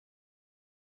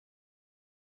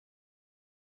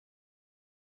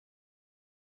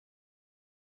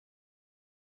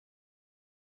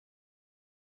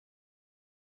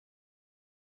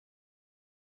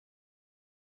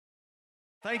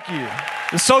Thank you.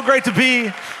 It's so great to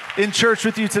be in church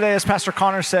with you today. As Pastor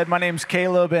Connor said, my name's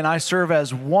Kaleb, and I serve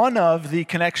as one of the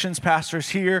Connections pastors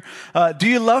here. Do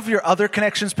you love your other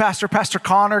Connections pastor, Pastor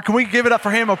Connor? Can we give it up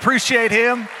for him? Appreciate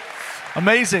him.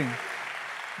 Amazing.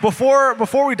 Before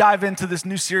we dive into this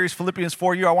new series, Philippians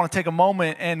 4U, I want to take a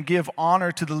moment and give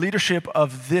honor to the leadership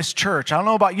of this church. I don't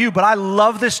know about you, but I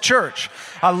love this church.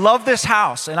 I love this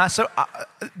house. And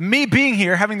me being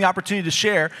here, having the opportunity to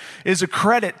share, is a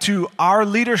credit to our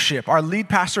leadership, our lead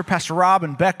pastor, Pastor Rob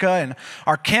and Becca, and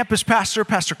our campus pastor,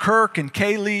 Pastor Kirk and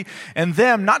Kaylee, and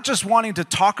them not just wanting to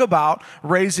talk about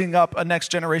raising up a next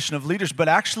generation of leaders, but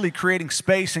actually creating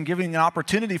space and giving an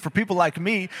opportunity for people like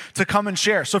me to come and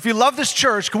share. So if you love this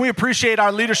church, can we appreciate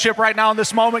our leadership right now in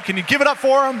this moment? Can you give it up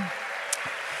for them?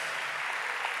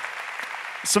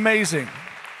 It's amazing.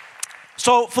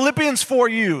 So Philippians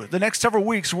 4U, the next several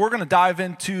weeks, we're going to dive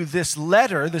into this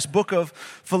letter, this book of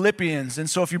Philippians. And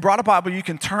so if you brought a Bible, you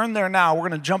can turn there now. We're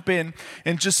going to jump in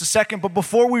just a second. But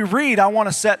before we read, I want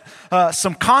to set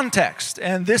some context.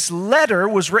 And this letter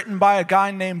was written by a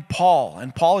guy named Paul.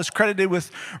 And Paul is credited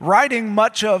with writing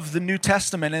much of the New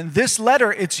Testament. And this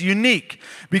letter, it's unique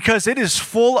because it is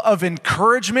full of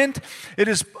encouragement. It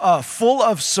is full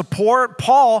of support.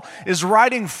 Paul is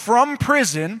writing from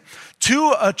prison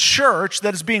to a church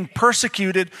that is being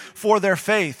persecuted for their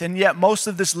faith. And yet most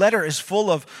of this letter is full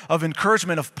of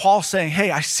encouragement of Paul saying, hey,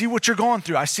 I see what you're going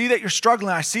through. I see that you're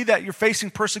struggling. I see that you're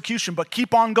facing persecution, but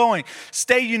keep on going.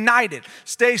 Stay united.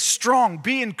 Stay strong.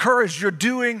 Be encouraged. You're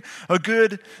doing a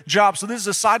good job. So this is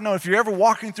a side note. If you're ever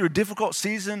walking through a difficult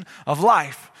season of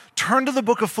life, turn to the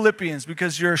book of Philippians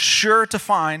because you're sure to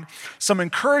find some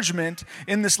encouragement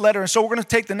in this letter. And so we're going to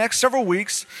take the next several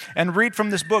weeks and read from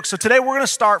this book. So today we're going to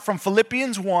start from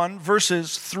Philippians 1,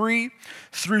 verses 3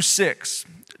 through 6.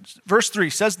 Verse 3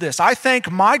 says this: I thank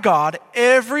my God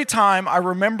every time I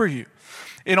remember you.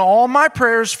 In all my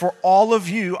prayers for all of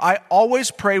you, I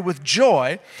always pray with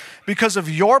joy because of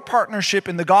your partnership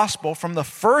in the gospel from the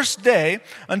first day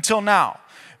until now,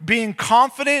 being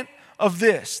confident of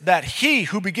this, that he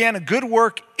who began a good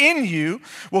work in you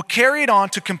will carry it on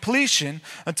to completion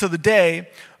until the day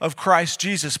of Christ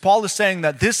Jesus. Paul is saying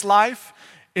that this life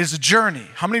is a journey.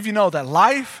 How many of you know that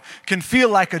life can feel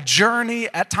like a journey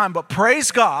at times, but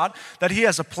praise God that he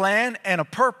has a plan and a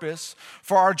purpose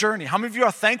for our journey. How many of you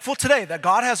are thankful today that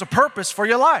God has a purpose for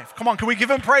your life? Come on, can we give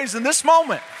him praise in this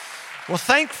moment? We're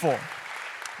thankful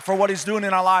for what he's doing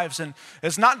in our lives. And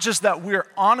it's not just that we're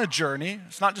on a journey.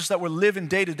 It's not just that we're living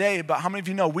day to day, but how many of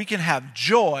you know we can have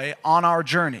joy on our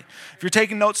journey? If you're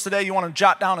taking notes today, you want to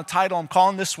jot down a title. I'm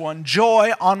calling this one,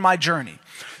 Joy on My Journey.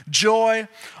 Joy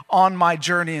on My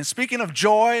Journey. And speaking of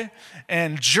joy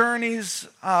and journeys,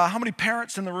 how many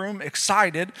parents in the room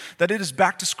excited that it is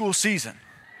back to school season?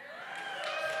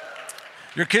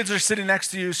 Your kids are sitting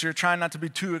next to you, so you're trying not to be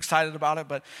too excited about it,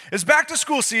 but it's back to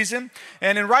school season.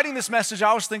 And in writing this message,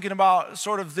 I was thinking about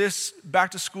sort of this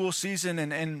back to school season.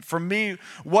 And for me,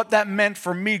 what that meant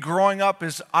for me growing up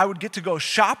is I would get to go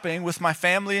shopping with my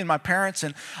family and my parents.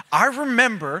 And I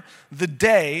remember the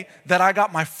day that I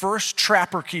got my first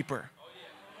Trapper Keeper.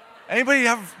 Anybody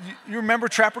you remember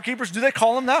Trapper Keepers? Do they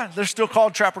call them that? They're still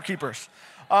called Trapper Keepers.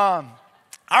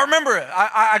 I remember it.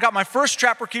 I got my first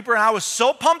Trapper Keeper, and I was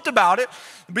so pumped about it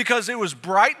because it was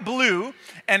bright blue,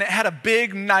 and it had a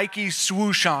big Nike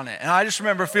swoosh on it. And I just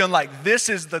remember feeling like this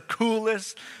is the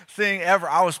coolest thing ever.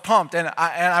 I was pumped, and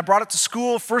I brought it to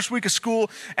school, first week of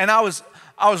school, and I was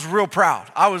real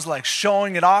proud. I was like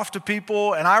showing it off to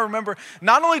people, and I remember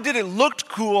not only did it look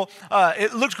cool,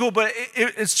 but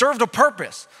it served a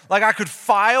purpose. Like I could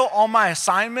file all my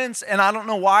assignments, and I don't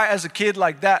know why as a kid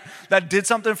like that did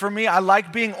something for me. I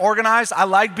like being organized. I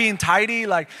like being tidy.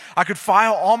 Like I could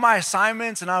file all my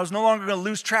assignments, and I was no longer going to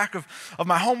lose track of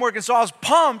my homework. And so I was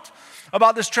pumped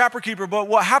about this Trapper Keeper. But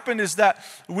what happened is that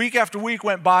week after week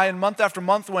went by and month after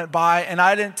month went by, and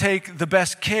I didn't take the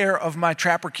best care of my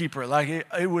Trapper Keeper. Like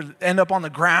it would end up on the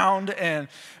ground, and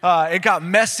it got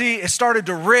messy. It started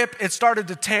to rip. It started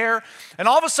to tear. And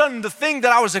all of a sudden, the thing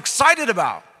that I was excited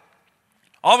about,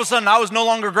 all of a sudden, I was no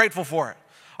longer grateful for it.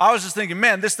 I was just thinking,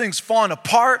 man, this thing's falling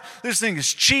apart. This thing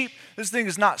is cheap. This thing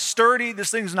is not sturdy. This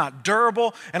thing is not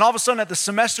durable. And all of a sudden at the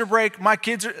semester break, my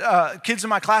kids in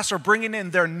my class are bringing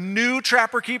in their new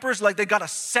Trapper Keepers, like they got a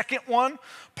second one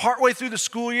partway through the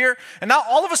school year. And now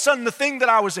all of a sudden the thing that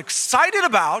I was excited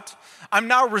about, I'm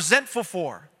now resentful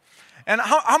for. And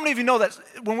how many of you know that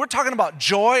when we're talking about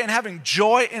joy and having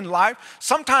joy in life,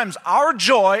 sometimes our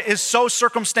joy is so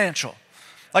circumstantial.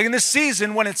 Like in this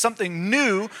season when it's something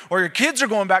new or your kids are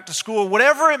going back to school,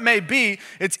 whatever it may be,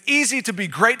 it's easy to be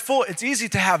grateful. It's easy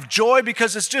to have joy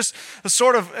because it's just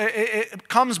it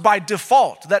comes by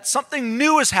default that something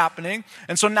new is happening.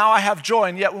 And so now I have joy.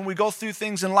 And yet when we go through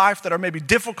things in life that are maybe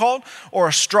difficult or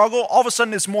a struggle, all of a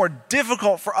sudden it's more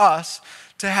difficult for us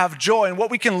to have joy. And what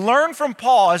we can learn from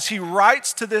Paul as he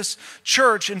writes to this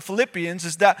church in Philippians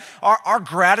is that our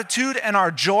gratitude and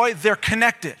our joy, they're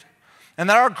connected. And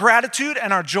that our gratitude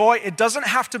and our joy, it doesn't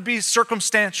have to be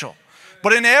circumstantial.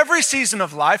 But in every season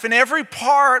of life, in every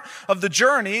part of the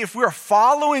journey, if we're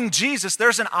following Jesus,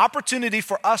 there's an opportunity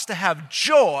for us to have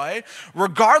joy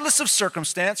regardless of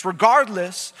circumstance,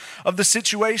 regardless of the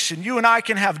situation. You and I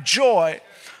can have joy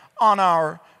on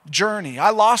our journey.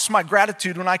 I lost my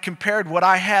gratitude when I compared what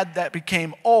I had that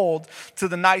became old to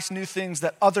the nice new things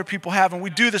that other people have. And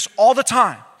we do this all the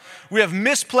time. We have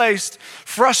misplaced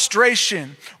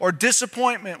frustration or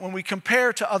disappointment when we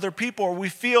compare to other people, or we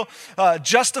feel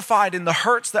justified in the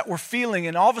hurts that we're feeling.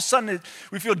 And all of a sudden,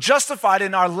 we feel justified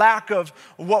in our lack of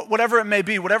whatever it may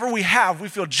be, whatever we have, we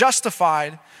feel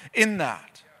justified in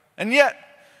that. And yet,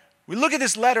 we look at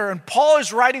this letter, and Paul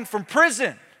is writing from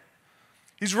prison.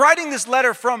 He's writing this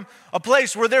letter from a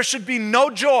place where there should be no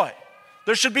joy.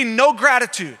 There should be no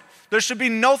gratitude. There should be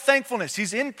no thankfulness.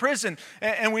 He's in prison,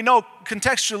 and we know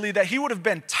contextually that he would have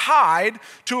been tied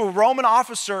to a Roman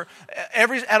officer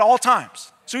at all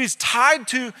times. So he's tied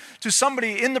to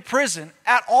somebody in the prison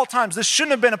at all times. This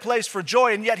shouldn't have been a place for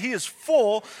joy, and yet he is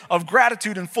full of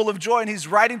gratitude and full of joy, and he's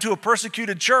writing to a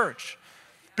persecuted church.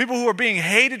 People who are being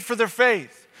hated for their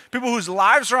faith. People whose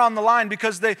lives are on the line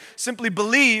because they simply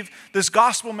believe this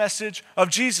gospel message of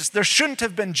Jesus. There shouldn't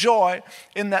have been joy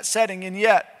in that setting, and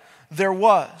yet there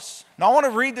was. Now I want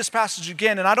to read this passage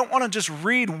again, and I don't want to just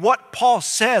read what Paul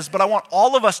says, but I want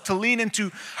all of us to lean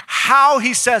into how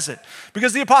he says it.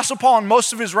 Because the Apostle Paul, in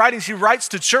most of his writings, he writes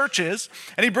to churches,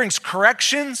 and he brings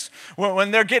corrections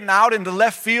when they're getting out into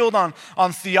left field on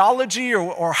theology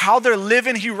or how they're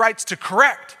living. He writes to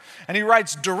correct, and he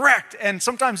writes direct, and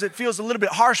sometimes it feels a little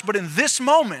bit harsh, but in this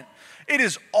moment, it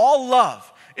is all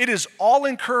love. It is all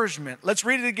encouragement. Let's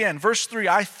read it again. Verse 3,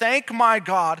 I thank my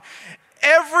God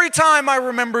every time I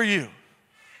remember you.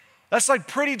 That's like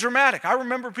pretty dramatic. I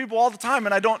remember people all the time,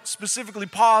 and I don't specifically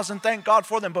pause and thank God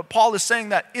for them. But Paul is saying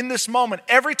that in this moment,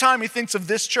 every time he thinks of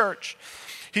this church,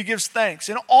 he gives thanks.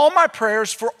 In all my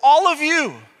prayers for all of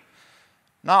you.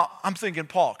 Now, I'm thinking,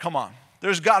 Paul, come on.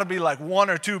 There's got to be like one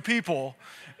or two people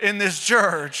in this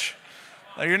church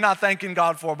that you're not thanking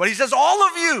God for. But he says, all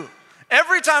of you.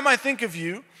 Every time I think of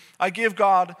you, I give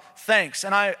God thanks,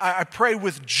 and I pray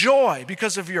with joy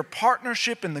because of your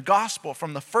partnership in the gospel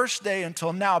from the first day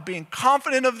until now, being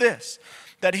confident of this,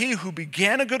 that he who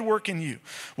began a good work in you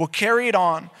will carry it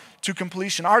on to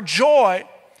completion. Our joy,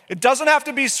 it doesn't have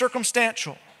to be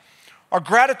circumstantial. Our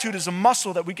gratitude is a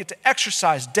muscle that we get to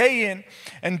exercise day in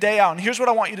and day out. And here's what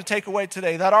I want you to take away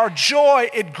today, that our joy,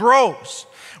 it grows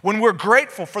when we're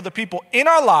grateful for the people in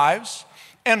our lives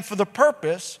and for the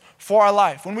purpose for our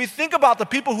life. When we think about the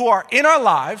people who are in our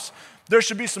lives, there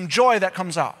should be some joy that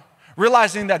comes out.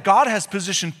 Realizing that God has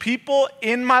positioned people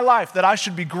in my life that I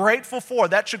should be grateful for.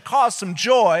 That should cause some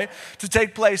joy to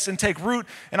take place and take root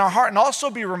in our heart. And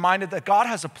also be reminded that God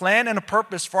has a plan and a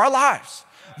purpose for our lives.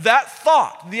 That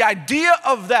thought, the idea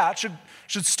of that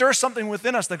should stir something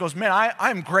within us that goes, man,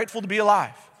 I am grateful to be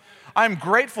alive. I'm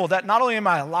grateful that not only am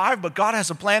I alive, but God has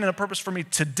a plan and a purpose for me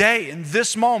today, in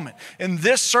this moment, in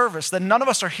this service, that none of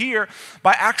us are here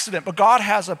by accident, but God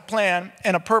has a plan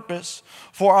and a purpose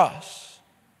for us.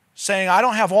 Saying, I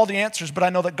don't have all the answers, but I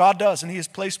know that God does, and he has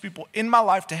placed people in my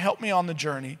life to help me on the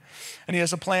journey, and he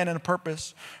has a plan and a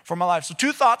purpose for my life. So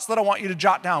 2 thoughts that I want you to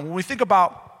jot down. When we think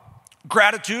about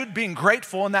gratitude, being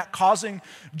grateful, and that causing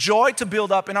joy to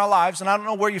build up in our lives. And I don't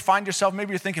know where you find yourself. Maybe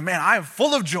you're thinking, man, I am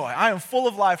full of joy. I am full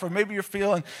of life. Or maybe you're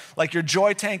feeling like your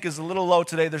joy tank is a little low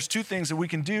today. There's 2 things that we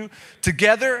can do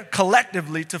together,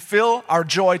 collectively, to fill our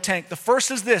joy tank. The first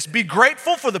is this: be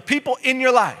grateful for the people in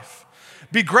your life.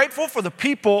 Be grateful for the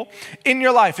people in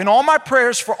your life. In all my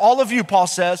prayers for all of you, Paul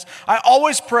says, I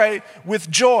always pray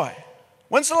with joy.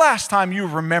 When's the last time you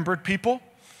remembered people?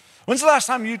 When's the last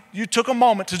time you took a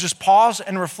moment to just pause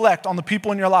and reflect on the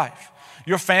people in your life?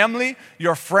 Your family,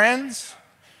 your friends,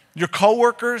 your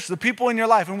coworkers, the people in your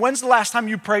life. And when's the last time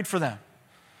you prayed for them?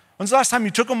 When's the last time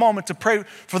you took a moment to pray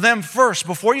for them first,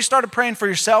 before you started praying for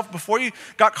yourself, before you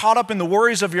got caught up in the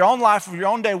worries of your own life, of your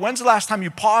own day? When's the last time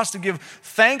you paused to give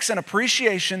thanks and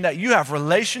appreciation that you have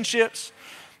relationships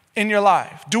in your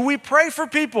life? Do we pray for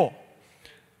people?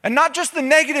 And not just the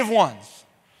negative ones.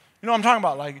 You know what I'm talking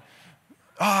about? Like,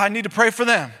 oh, I need to pray for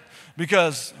them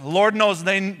because Lord knows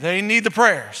they need the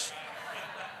prayers.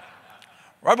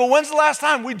 Right, but when's the last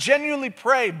time we genuinely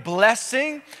pray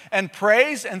blessing and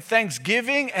praise and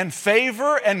thanksgiving and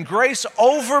favor and grace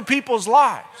over people's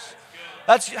lives?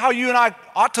 That's how you and I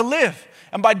ought to live.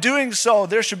 And by doing so,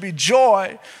 there should be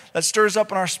joy that stirs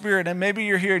up in our spirit. And maybe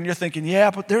you're here and you're thinking,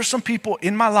 yeah, but there's some people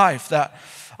in my life that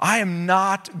I am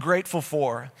not grateful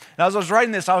for. And as I was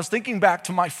writing this, I was thinking back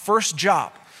to my first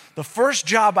job. The first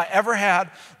job I ever had,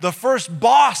 the first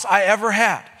boss I ever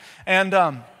had.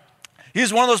 And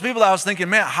he's one of those people that I was thinking,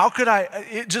 man, how could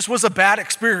it just was a bad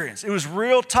experience. It was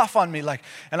real tough on me.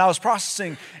 And I was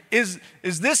processing, is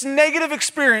this negative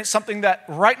experience something that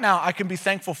right now I can be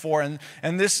thankful for? And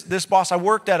this boss, I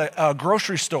worked at a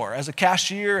grocery store as a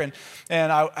cashier,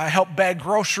 and I helped bag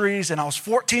groceries, and I was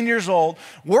 14 years old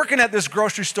working at this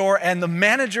grocery store, and the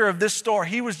manager of this store,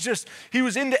 he was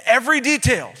into every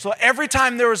detail. So every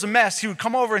time there was a mess, he would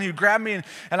come over and he would grab me,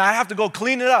 and I have to go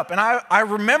clean it up. And I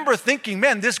remember thinking,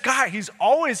 man, this guy, he's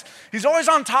always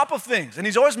on top of things, and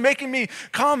he's always making me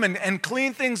come and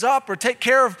clean things up or take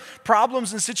care of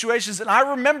problems and situations. And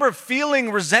I remember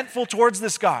feeling resentful towards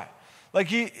this guy. Like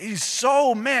he's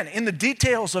so, man, in the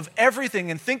details of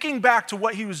everything. And thinking back to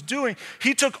what he was doing,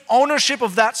 he took ownership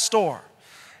of that store.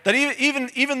 That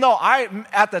even though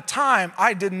at the time,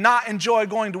 I did not enjoy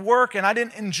going to work and I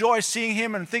didn't enjoy seeing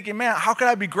him and thinking, man, how could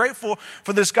I be grateful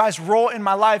for this guy's role in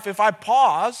my life? If I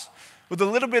pause with a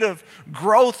little bit of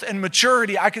growth and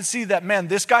maturity, I could see that, man,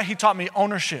 this guy, he taught me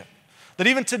ownership. That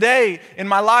even today in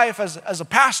my life as a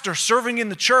pastor serving in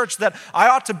the church, that I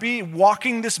ought to be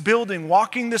walking this building,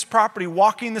 walking this property,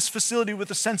 walking this facility with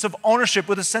a sense of ownership,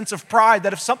 with a sense of pride,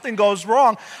 that if something goes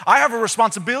wrong, I have a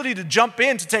responsibility to jump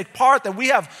in, to take part, that we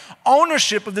have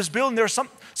ownership of this building. There's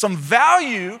some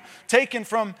value taken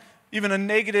from even a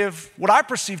negative, what I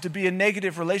perceive to be a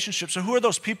negative relationship. So who are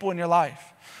those people in your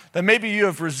life that maybe you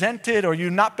have resented or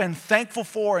you've not been thankful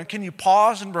for? And can you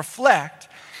pause and reflect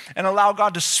and allow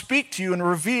God to speak to you and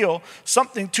reveal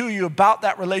something to you about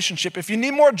that relationship? If you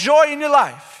need more joy in your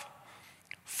life,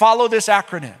 follow this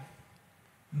acronym.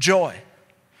 JOY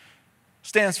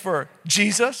stands for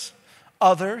Jesus,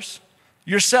 others,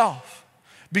 yourself.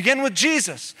 Begin with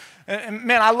Jesus. And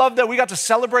man, I love that we got to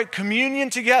celebrate communion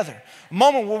together. A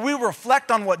moment where we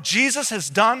reflect on what Jesus has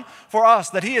done for us,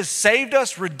 that he has saved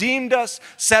us, redeemed us,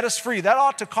 set us free. That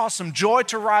ought to cause some joy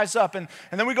to rise up. And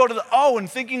then we go to the O and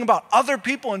thinking about other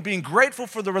people and being grateful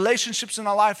for the relationships in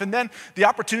our life. And then the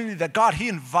opportunity that God, he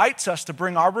invites us to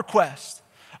bring our requests,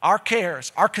 our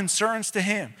cares, our concerns to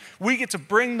him. We get to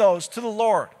bring those to the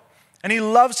Lord. And he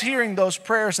loves hearing those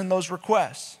prayers and those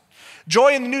requests.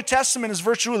 Joy in the New Testament is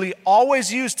virtually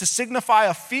always used to signify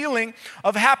a feeling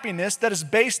of happiness that is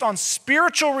based on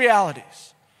spiritual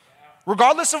realities.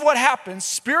 Regardless of what happens,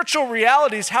 spiritual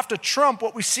realities have to trump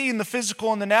what we see in the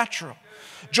physical and the natural.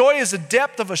 Joy is a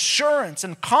depth of assurance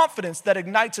and confidence that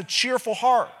ignites a cheerful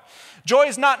heart. Joy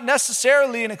is not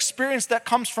necessarily an experience that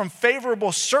comes from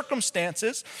favorable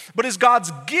circumstances, but is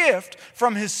God's gift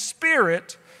from his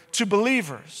Spirit to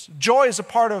believers. Joy is a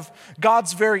part of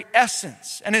God's very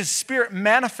essence, and his Spirit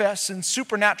manifests in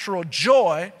supernatural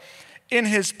joy in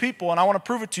his people. And I want to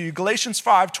prove it to you. Galatians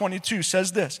 5:22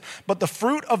 says this, but the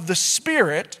fruit of the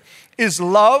Spirit is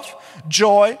love,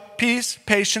 joy, peace,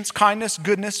 patience, kindness,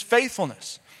 goodness,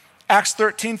 faithfulness. Acts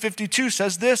 13:52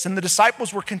 says this, and the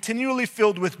disciples were continually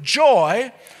filled with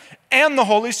joy and the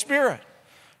Holy Spirit.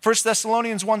 1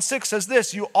 Thessalonians 1:6 says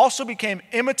this, you also became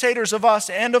imitators of us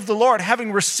and of the Lord,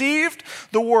 having received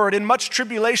the word in much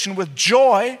tribulation with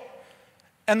joy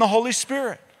and the Holy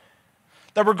Spirit.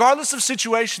 That regardless of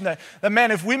situation, that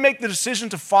man, if we make the decision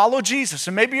to follow Jesus,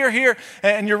 and maybe you're here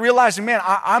and you're realizing, man,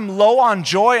 I'm low on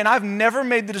joy and I've never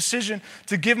made the decision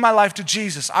to give my life to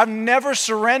Jesus. I've never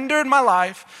surrendered my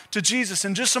life to Jesus.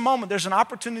 In just a moment, there's an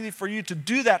opportunity for you to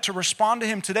do that, to respond to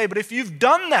him today. But if you've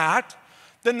done that,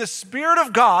 then the Spirit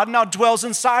of God now dwells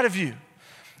inside of you.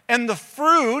 And the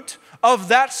fruit of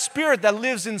that Spirit that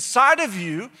lives inside of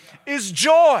you is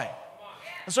joy.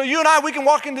 And so you and I, we can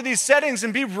walk into these settings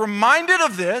and be reminded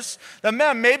of this, that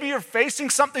man, maybe you're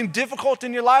facing something difficult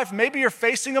in your life. Maybe you're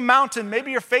facing a mountain. Maybe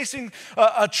you're facing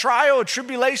a trial, a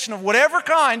tribulation of whatever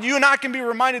kind. You and I can be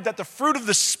reminded that the fruit of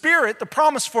the Spirit, the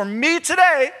promise for me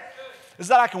today, is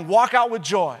that I can walk out with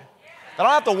joy. I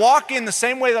don't have to walk in the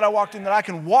same way that I walked in, that I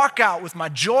can walk out with my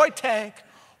joy tank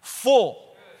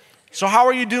full. So how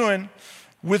are you doing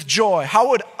with joy? How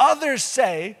would others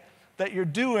say that you're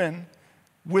doing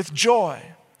with joy?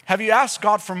 Have you asked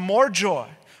God for more joy,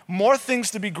 more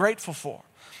things to be grateful for?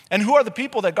 And who are the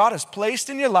people that God has placed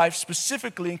in your life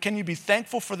specifically, and can you be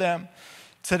thankful for them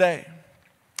today?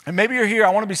 And maybe you're here, I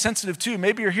want to be sensitive too.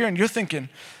 Maybe you're here and you're thinking,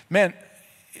 man,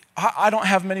 I don't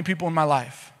have many people in my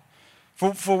life.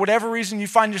 For whatever reason, you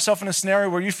find yourself in a scenario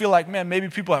where you feel like, man, maybe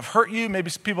people have hurt you. Maybe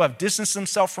people have distanced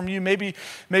themselves from you. Maybe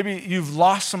you've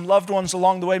lost some loved ones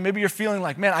along the way. Maybe you're feeling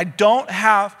like, man, I don't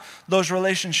have those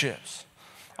relationships.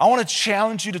 I want to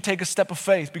challenge you to take a step of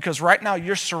faith, because right now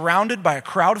you're surrounded by a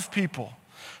crowd of people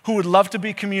who would love to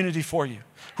be community for you,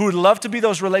 who would love to be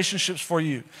those relationships for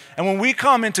you. And when we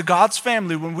come into God's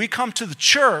family, when we come to the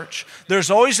church,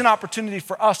 there's always an opportunity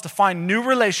for us to find new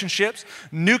relationships,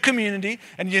 new community,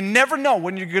 and you never know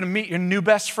when you're going to meet your new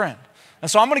best friend. And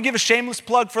so I'm going to give a shameless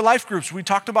plug for life groups. We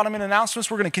talked about them in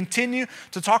announcements. We're going to continue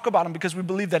to talk about them because we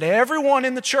believe that everyone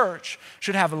in the church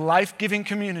should have a life-giving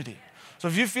community. So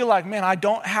if you feel like, man, I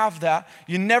don't have that,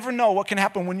 you never know what can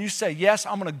happen when you say, yes,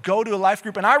 I'm going to go to a life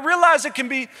group. And I realize it can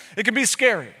be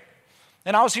scary.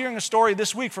 And I was hearing a story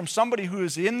this week from somebody who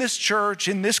is in this church,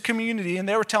 in this community, and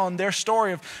they were telling their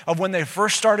story of when they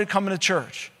first started coming to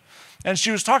church. And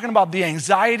she was talking about the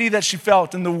anxiety that she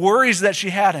felt and the worries that she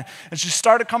had. And she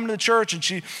started coming to the church, and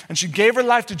she gave her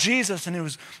life to Jesus, and it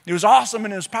was awesome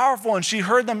and it was powerful. And she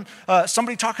heard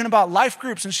somebody talking about life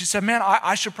groups, and she said, man,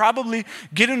 I should probably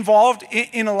get involved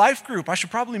in a life group. I should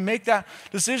probably make that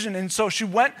decision. And so she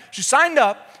signed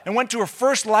up and went to her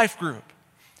first life group.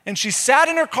 And she sat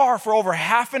in her car for over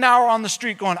half an hour on the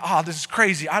street going, this is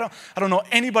crazy. I don't know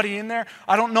anybody in there.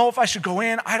 I don't know if I should go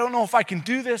in. I don't know if I can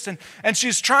do this. And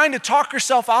she's trying to talk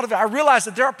herself out of it. I realize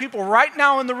that there are people right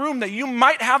now in the room that you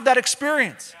might have that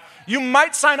experience. You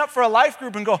might sign up for a life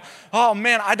group and go, oh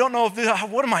man, I don't know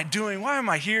what am I doing? Why am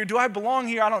I here? Do I belong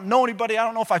here? I don't know anybody. I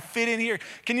don't know if I fit in here.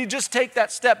 Can you just take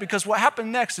that step? Because what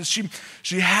happened next is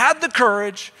she had the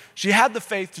courage, she had the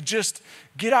faith to just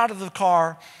get out of the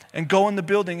car and go in the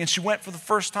building. And she went for the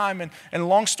first time. And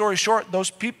long story short,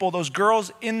 those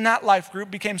girls in that life group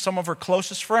became some of her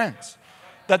closest friends.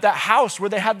 That house where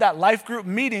they had that life group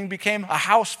meeting became a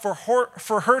house for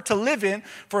her to live in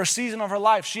for a season of her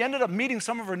life. She ended up meeting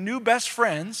some of her new best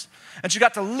friends, and she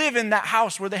got to live in that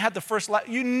house where they had the first life.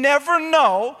 You never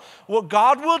know what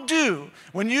God will do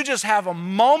when you just have a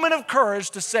moment of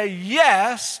courage to say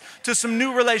yes to some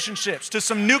new relationships, to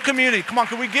some new community. Come on,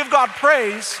 can we give God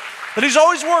praise that He's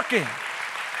always working?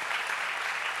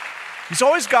 He's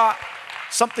always got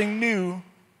something new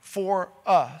for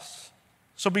us.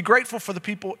 So be grateful for the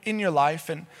people in your life.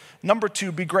 And number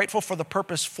 2, be grateful for the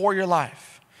purpose for your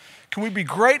life. Can we be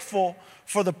grateful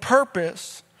for the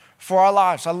purpose for our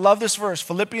lives? I love this verse,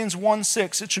 Philippians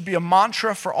 1:6. It should be a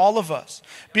mantra for all of us.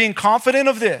 Being confident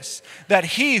of this, that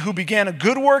He who began a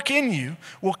good work in you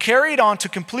will carry it on to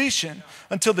completion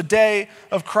until the day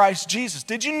of Christ Jesus.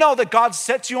 Did you know that God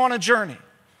sets you on a journey?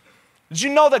 Did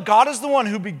you know that God is the one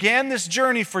who began this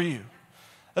journey for you?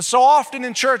 So often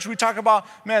in church we talk about,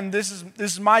 man, this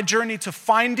is my journey to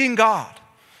finding God.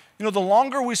 You know, the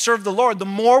longer we serve the Lord, the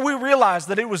more we realize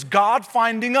that it was God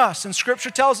finding us. And Scripture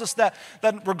tells us that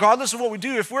regardless of what we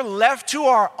do, if we're left to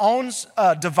our own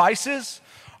devices,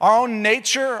 our own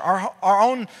nature, our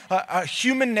own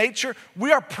human nature,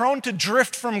 we are prone to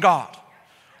drift from God.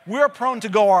 We are prone to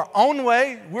go our own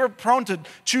way. We're prone to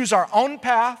choose our own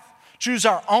path, choose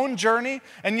our own journey,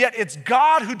 and yet it's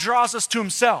God who draws us to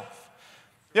Himself.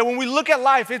 Yeah, when we look at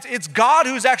life, it's God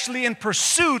who's actually in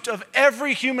pursuit of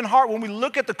every human heart. When we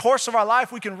look at the course of our life,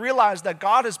 we can realize that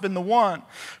God has been the one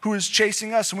who is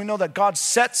chasing us, and we know that God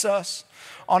sets us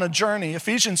on a journey.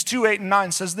 Ephesians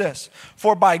 2:8-9 says this,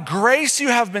 "For by grace you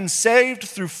have been saved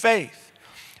through faith,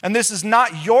 and this is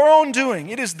not your own doing.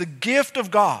 It is the gift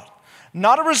of God,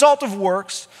 not a result of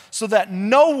works, so that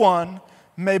no one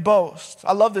may boast."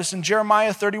 I love this. In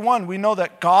Jeremiah 31, we know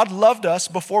that God loved us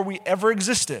before we ever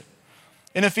existed.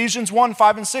 In Ephesians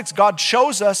 1:5-6, God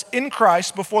chose us in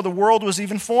Christ before the world was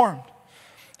even formed.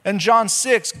 In John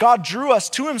 6, God drew us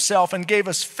to Himself and gave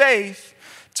us faith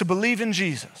to believe in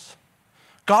Jesus.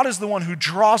 God is the one who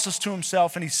draws us to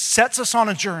Himself, and He sets us on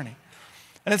a journey.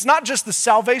 And it's not just the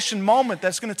salvation moment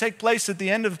that's going to take place at the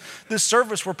end of this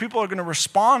service where people are going to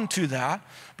respond to that,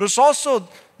 but it's also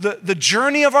the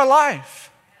journey of our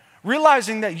life.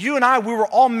 Realizing that you and I, we were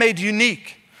all made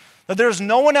unique. That there's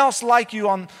no one else like you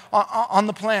on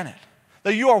the planet.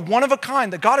 That you are one of a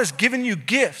kind. That God has given you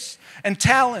gifts and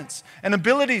talents and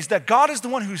abilities. That God is the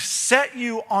one who set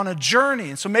you on a journey.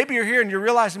 And so maybe you're here and you're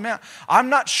realizing, man, I'm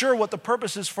not sure what the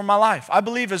purpose is for my life. I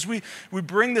believe as we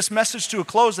bring this message to a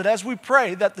close, that as we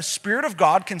pray, that the Spirit of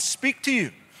God can speak to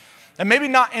you. And maybe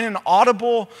not in an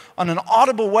audible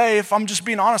way. If I'm just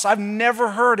being honest, I've never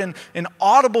heard an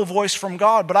audible voice from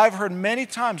God, but I've heard many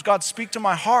times God speak to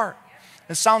my heart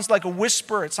It sounds like a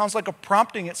whisper. It sounds like a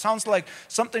prompting. It sounds like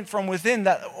something from within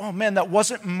that, oh man, that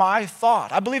wasn't my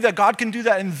thought. I believe that God can do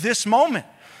that in this moment,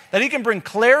 that he can bring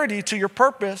clarity to your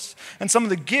purpose and some of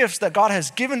the gifts that God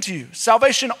has given to you.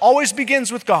 Salvation always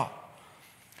begins with God.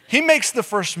 He makes the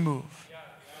first move.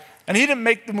 And he didn't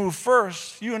make the move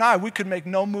first. You and I, we could make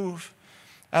no move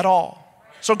at all.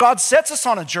 So God sets us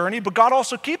on a journey, but God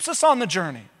also keeps us on the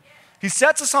journey. He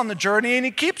sets us on the journey and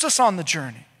he keeps us on the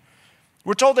journey.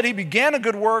 We're told that he began a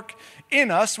good work in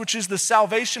us, which is the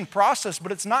salvation process,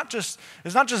 but it's not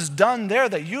just done there,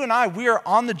 that you and I, we are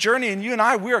on the journey, and you and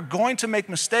I, we are going to make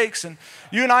mistakes, and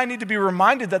you and I need to be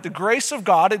reminded that the grace of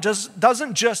God, it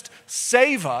doesn't just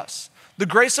save us, the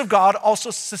grace of God also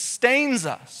sustains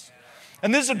us.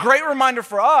 And this is a great reminder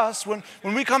for us when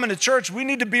we come into church. We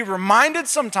need to be reminded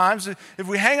sometimes, if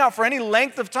we hang out for any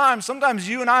length of time, sometimes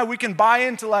you and I, we can buy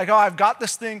into like, oh, I've got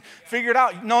this thing figured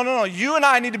out. No. You and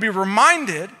I need to be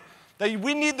reminded that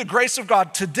we need the grace of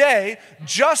God today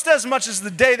just as much as the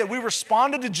day that we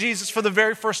responded to Jesus for the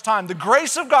very first time. The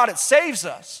grace of God, it saves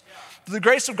us. The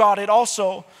grace of God, it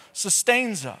also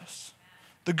sustains us.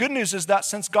 The good news is that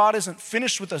since God isn't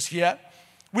finished with us yet,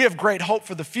 we have great hope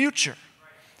for the future.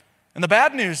 And the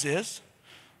bad news is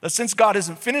that since God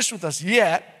isn't finished with us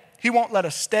yet, he won't let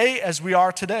us stay as we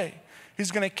are today.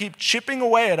 He's going to keep chipping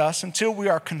away at us until we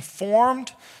are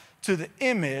conformed to the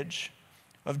image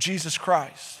of Jesus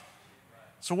Christ.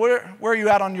 So where are you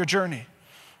at on your journey?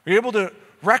 Are you able to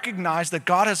recognize that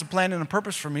God has a plan and a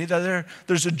purpose for me, that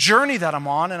there's a journey that I'm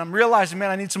on, and I'm realizing,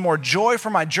 man, I need some more joy for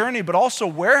my journey, but also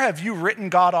where have you written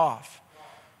God off?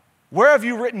 Where have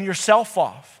you written yourself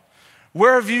off?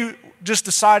 Where have you just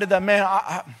decided that, man,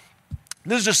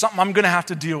 this is just something I'm going to have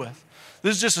to deal with.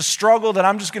 This is just a struggle that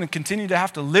I'm just going to continue to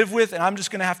have to live with, and I'm just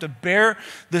going to have to bear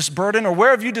this burden? Or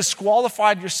where have you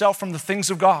disqualified yourself from the things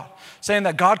of God, saying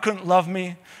that God couldn't love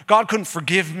me, God couldn't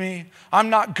forgive me, I'm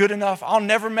not good enough, I'll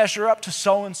never measure up to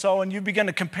so-and-so, and you begin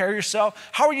to compare yourself?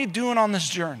 How are you doing on this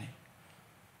journey?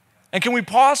 And can we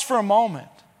pause for a moment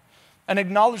and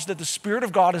acknowledge that the Spirit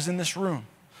of God is in this room?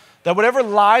 That whatever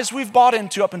lies we've bought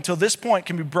into up until this point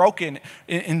can be broken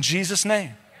in Jesus'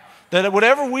 name. That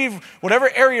whatever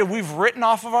area we've written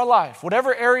off of our life,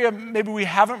 whatever area maybe we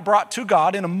haven't brought to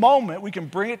God, in a moment we can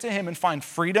bring it to him and find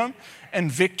freedom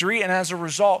and victory, and as a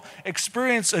result,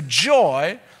 experience a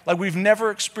joy like we've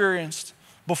never experienced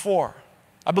before.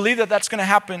 I believe that that's going to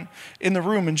happen in the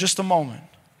room in just a moment.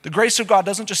 The grace of God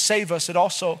doesn't just save us, it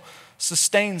also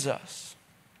sustains us.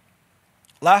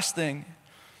 Last thing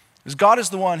is God is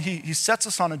the one, he sets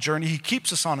us on a journey, he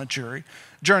keeps us on a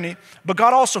journey, but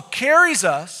God also carries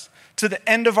us to the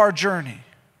end of our journey.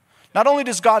 Not only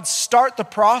does God start the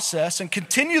process and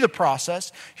continue the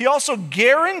process, he also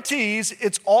guarantees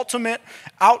its ultimate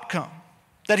outcome,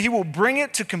 that he will bring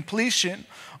it to completion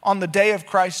on the day of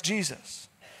Christ Jesus.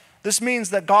 This means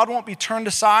that God won't be turned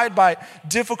aside by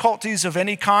difficulties of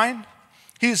any kind.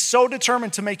 He is so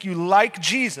determined to make you like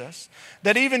Jesus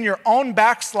that even your own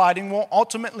backsliding won't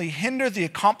ultimately hinder the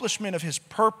accomplishment of his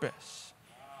purpose.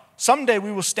 Someday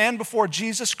we will stand before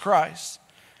Jesus Christ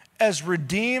as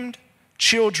redeemed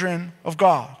children of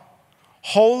God,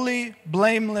 holy,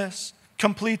 blameless,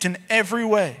 complete in every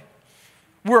way.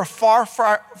 We're a far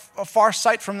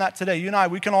sight from that today. You and I,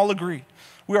 we can all agree.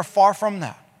 We are far from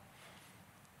that.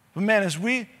 But man, as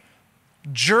we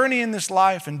journey in this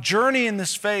life and journey in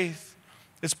this faith,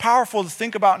 it's powerful to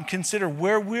think about and consider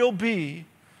where we'll be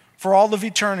for all of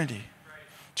eternity.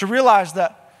 To realize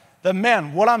that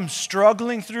man, what I'm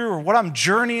struggling through or what I'm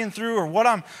journeying through or what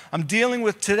I'm dealing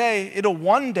with today, it'll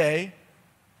one day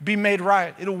be made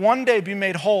right. It'll one day be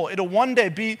made whole. It'll one day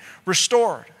be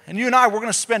restored. And you and I, we're going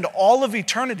to spend all of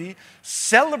eternity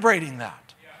celebrating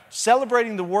that.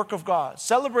 Celebrating the work of God.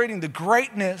 Celebrating the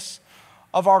greatness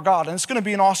of our God. And it's going to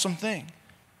be an awesome thing.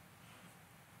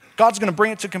 God's going to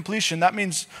bring it to completion. That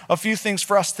means a few things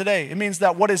for us today. It means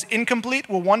that what is incomplete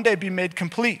will one day be made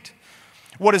complete.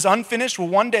 What is unfinished will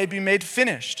one day be made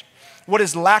finished. What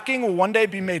is lacking will one day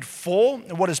be made full.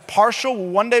 And what is partial will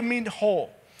one day be made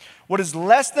whole. What is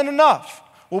less than enough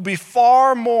will be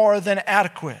far more than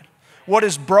adequate. What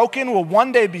is broken will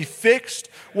one day be fixed.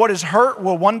 What is hurt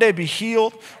will one day be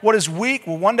healed. What is weak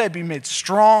will one day be made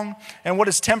strong. And what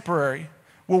is temporary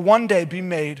will one day be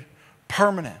made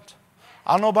permanent.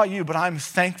 I don't know about you, but I'm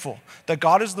thankful that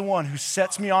God is the one who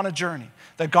sets me on a journey.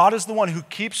 That God is the one who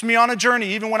keeps me on a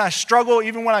journey, even when I struggle,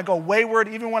 even when I go wayward,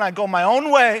 even when I go my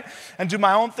own way and do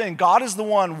my own thing. God is the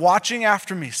one watching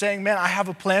after me, saying, man, I have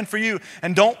a plan for you.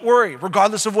 And don't worry,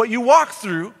 regardless of what you walk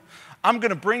through, I'm going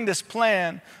to bring this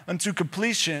plan unto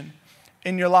completion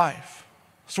in your life.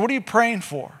 So what are you praying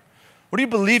for? What are you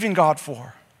believing God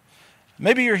for?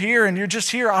 Maybe you're here and you're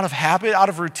just here out of habit, out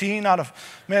of routine,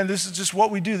 man, this is just what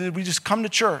we do, that we just come to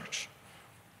church.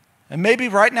 And maybe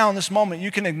right now in this moment, you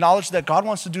can acknowledge that God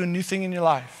wants to do a new thing in your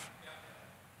life.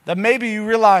 That maybe you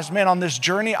realize, man, on this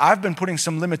journey, I've been putting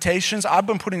some limitations. I've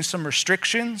been putting some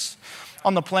restrictions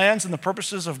on the plans and the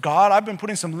purposes of God. I've been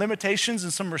putting some limitations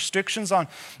and some restrictions on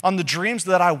the dreams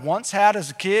that I once had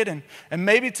as a kid. And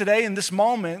maybe today in this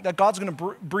moment that God's going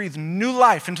to breathe new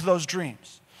life into those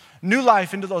dreams, new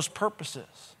life into those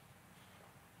purposes.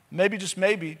 Maybe, just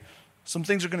maybe, some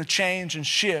things are going to change and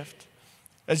shift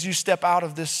as you step out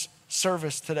of this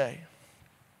service today.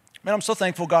 Man, I'm so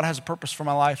thankful God has a purpose for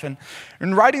my life. And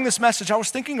in writing this message, I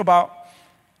was thinking about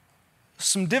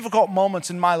some difficult moments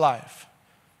in my life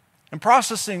and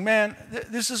processing, man,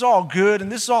 this is all good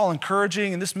and this is all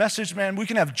encouraging. And this message, man, we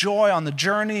can have joy on the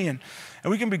journey and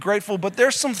we can be grateful. But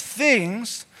there's some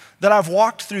things that I've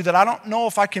walked through that I don't know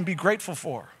if I can be grateful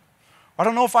for. I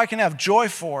don't know if I can have joy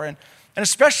for. And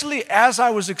especially as I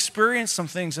was experiencing some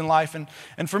things in life,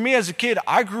 and for me as a kid,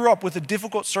 I grew up with a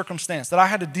difficult circumstance that I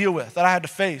had to deal with, that I had to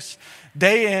face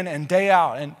day in and day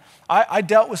out. And I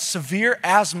dealt with severe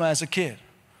asthma as a kid,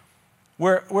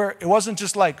 where it wasn't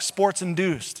just like sports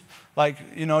induced. Like,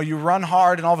 you run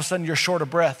hard and all of a sudden you're short of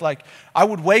breath. Like, I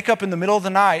would wake up in the middle of the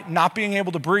night not being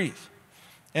able to breathe.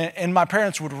 And my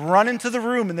parents would run into the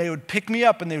room and they would pick me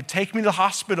up and they would take me to the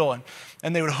hospital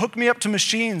and they would hook me up to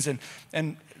machines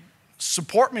and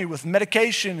support me with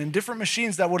medication and different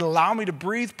machines that would allow me to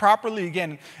breathe properly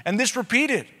again. And this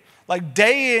repeated, like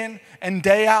day in and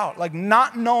day out, like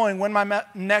not knowing when my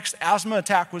next asthma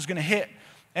attack was going to hit.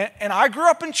 And I grew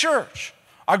up in church.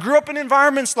 I grew up in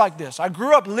environments like this. I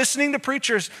grew up listening to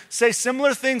preachers say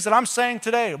similar things that I'm saying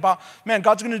today about, man,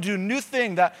 God's going to do a new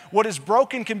thing, that what is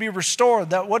broken can be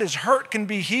restored, that what is hurt can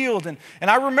be healed. And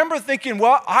I remember thinking,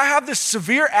 well, I have this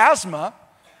severe asthma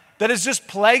that is just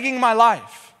plaguing my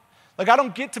life. Like, I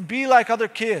don't get to be like other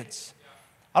kids.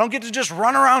 I don't get to just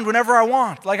run around whenever I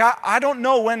want. Like, I don't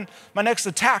know when my next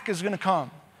attack is going to come.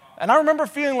 And I remember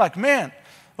feeling like, man,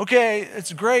 okay,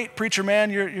 it's great, preacher man,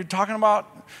 you're talking about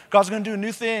God's going to do a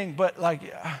new thing, but like,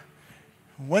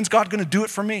 when's God going to do it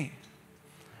for me?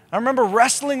 I remember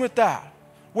wrestling with that.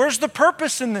 Where's the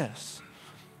purpose in this?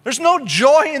 There's no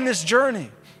joy in this journey.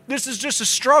 This is just a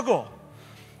struggle.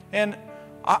 And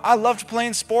I loved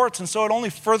playing sports, and so it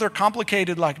only further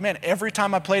complicated, like, man, every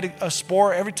time I played a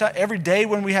sport, every day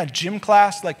when we had gym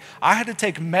class, like, I had to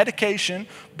take medication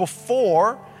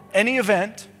before any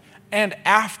event and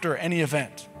after any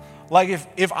event. Like,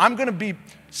 if I'm going to be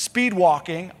speed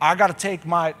walking, I got to take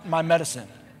my medicine.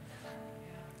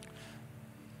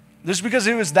 This is because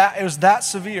it was that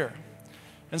severe.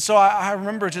 And so I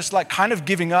remember just like kind of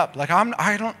giving up. Like,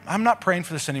 I'm not praying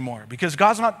for this anymore because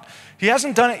He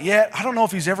hasn't done it yet. I don't know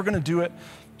if He's ever going to do it.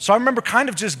 So I remember kind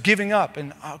of just giving up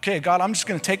and, okay, God, I'm just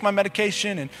going to take my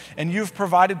medication and you've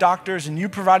provided doctors and you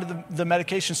provided the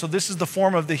medication. So this is the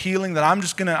form of the healing that I'm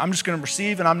just going to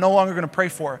receive, and I'm no longer going to pray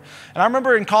for it. And I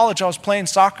remember in college, I was playing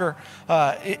soccer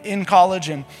in college,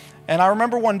 and I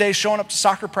remember one day showing up to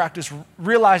soccer practice,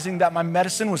 realizing that my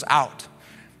medicine was out.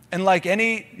 And like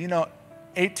any,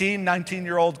 18,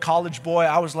 19-year-old college boy,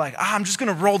 I was like, I'm just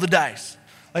going to roll the dice.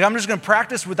 Like, I'm just going to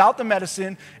practice without the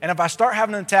medicine, and if I start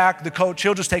having an attack, the coach,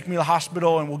 he'll just take me to the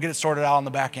hospital and we'll get it sorted out on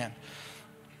the back end.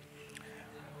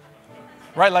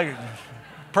 Right? Like,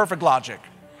 perfect logic.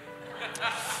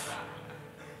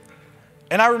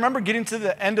 And I remember getting to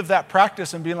the end of that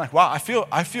practice and being like, wow,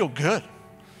 I feel good.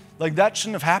 Like, that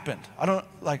shouldn't have happened.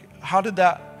 How did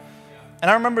that? And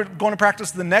I remember going to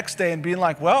practice the next day and being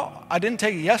like, well, I didn't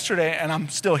take it yesterday and I'm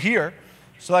still here.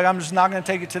 So like, I'm just not going to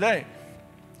take it today.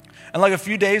 And like a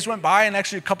few days went by, and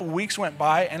actually a couple weeks went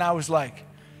by, and I was like,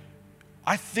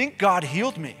 I think God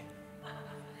healed me.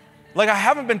 Like, I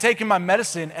haven't been taking my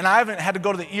medicine and I haven't had to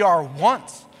go to the ER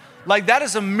once. Like, that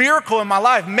is a miracle in my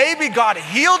life. Maybe God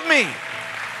healed me.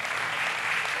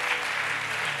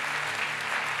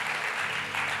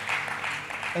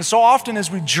 And so often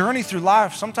as we journey through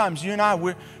life, sometimes you and I,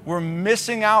 we're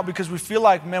missing out because we feel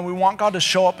like, man, we want God to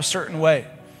show up a certain way.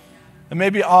 And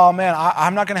maybe, oh man,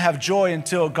 I'm not going to have joy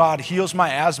until God heals my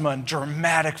asthma in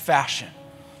dramatic fashion.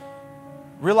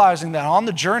 Realizing that on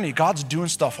the journey, God's doing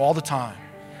stuff all the time.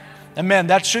 And man,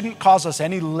 that shouldn't cause us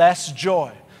any less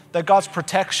joy. That God's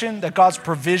protection, that God's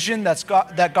provision,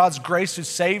 that God's grace who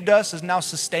saved us is now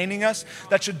sustaining us.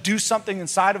 That should do something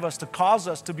inside of us to cause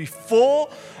us to be full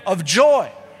of joy.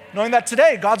 Knowing that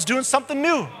today, God's doing something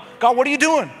new. God, what are you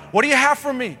doing? What do you have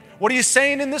for me? What are you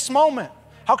saying in this moment?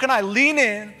 How can I lean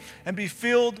in and be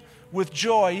filled with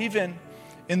joy even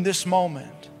in this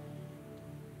moment?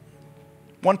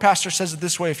 One pastor says it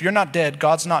this way: if you're not dead,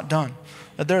 God's not done.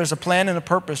 That there is a plan and a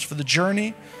purpose for the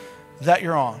journey that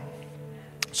you're on.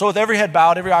 So with every head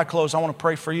bowed, every eye closed, I want to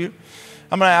pray for you.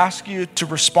 I'm going to ask you to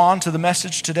respond to the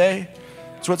message today.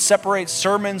 It's what separates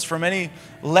sermons from any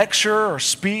lecture or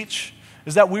speech,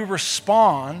 is that we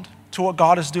respond to what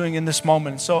God is doing in this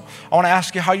moment. So I want to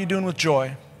ask you, how are you doing with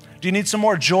joy? Do you need some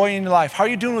more joy in your life? How are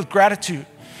you doing with gratitude?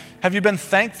 Have you been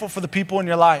thankful for the people in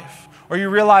your life? Or are you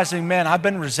realizing, man, I've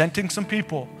been resenting some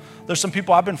people. There's some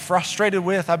people I've been frustrated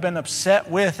with, I've been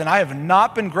upset with, and I have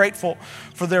not been grateful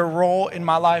for their role in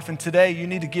my life. And today you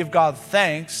need to give God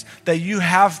thanks that you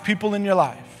have people in your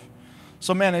life.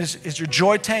 So man, is your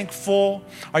joy tank full?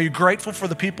 Are you grateful for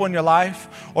the people in your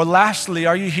life? Or lastly,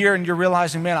 are you here and you're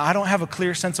realizing, man, I don't have a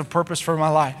clear sense of purpose for my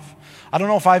life. I don't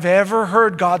know if I've ever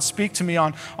heard God speak to me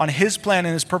on his plan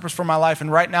and his purpose for my life. And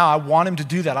right now I want him to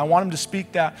do that. I want him to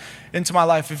speak that into my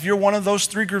life. If you're one of those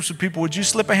three groups of people, would you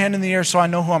slip a hand in the air so I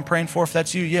know who I'm praying for? If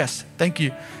that's you, yes, thank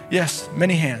you. Yes,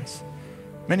 many hands,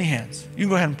 many hands. You can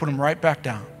go ahead and put them right back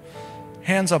down.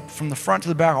 Hands up from the front to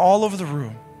the back, all over the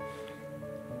room.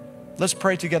 Let's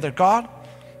pray together. God,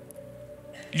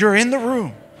 you're in the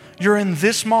room. You're in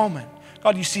this moment.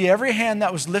 God, you see every hand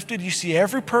that was lifted. You see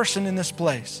every person in this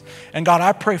place. And God,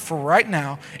 I pray for right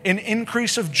now an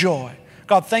increase of joy.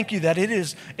 God, thank you that it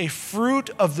is a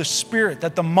fruit of the Spirit,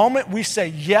 that the moment we say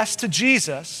yes to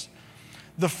Jesus,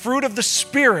 the fruit of the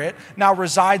Spirit now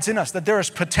resides in us, that there is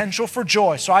potential for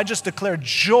joy. So I just declare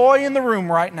joy in the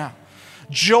room right now.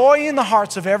 Joy in the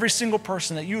hearts of every single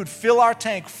person, that you would fill our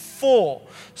tank full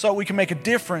so that we can make a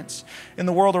difference in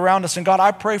the world around us. And God,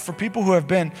 I pray for people who have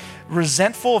been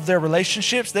resentful of their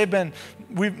relationships.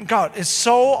 God, it's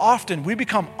so often we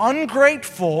become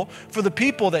ungrateful for the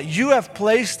people that you have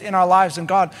placed in our lives. And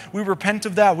God, we repent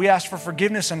of that. We ask for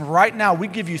forgiveness. And right now we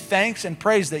give you thanks and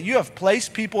praise that you have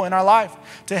placed people in our life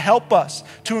to help us,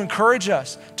 to encourage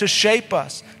us, to shape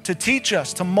us, to teach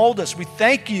us, to mold us. We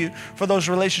thank you for those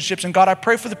relationships. And God, I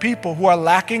pray for the people who are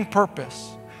lacking purpose.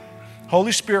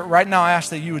 Holy Spirit, right now I ask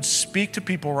that you would speak to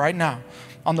people right now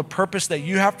on the purpose that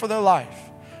you have for their life,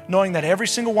 knowing that every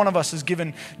single one of us is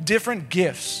given different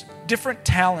gifts, different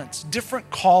talents, different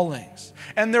callings,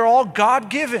 and they're all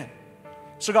God-given.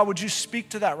 So God, would you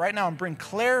speak to that right now and bring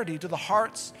clarity to the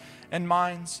hearts and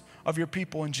minds of your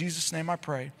people? In Jesus' name I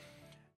pray.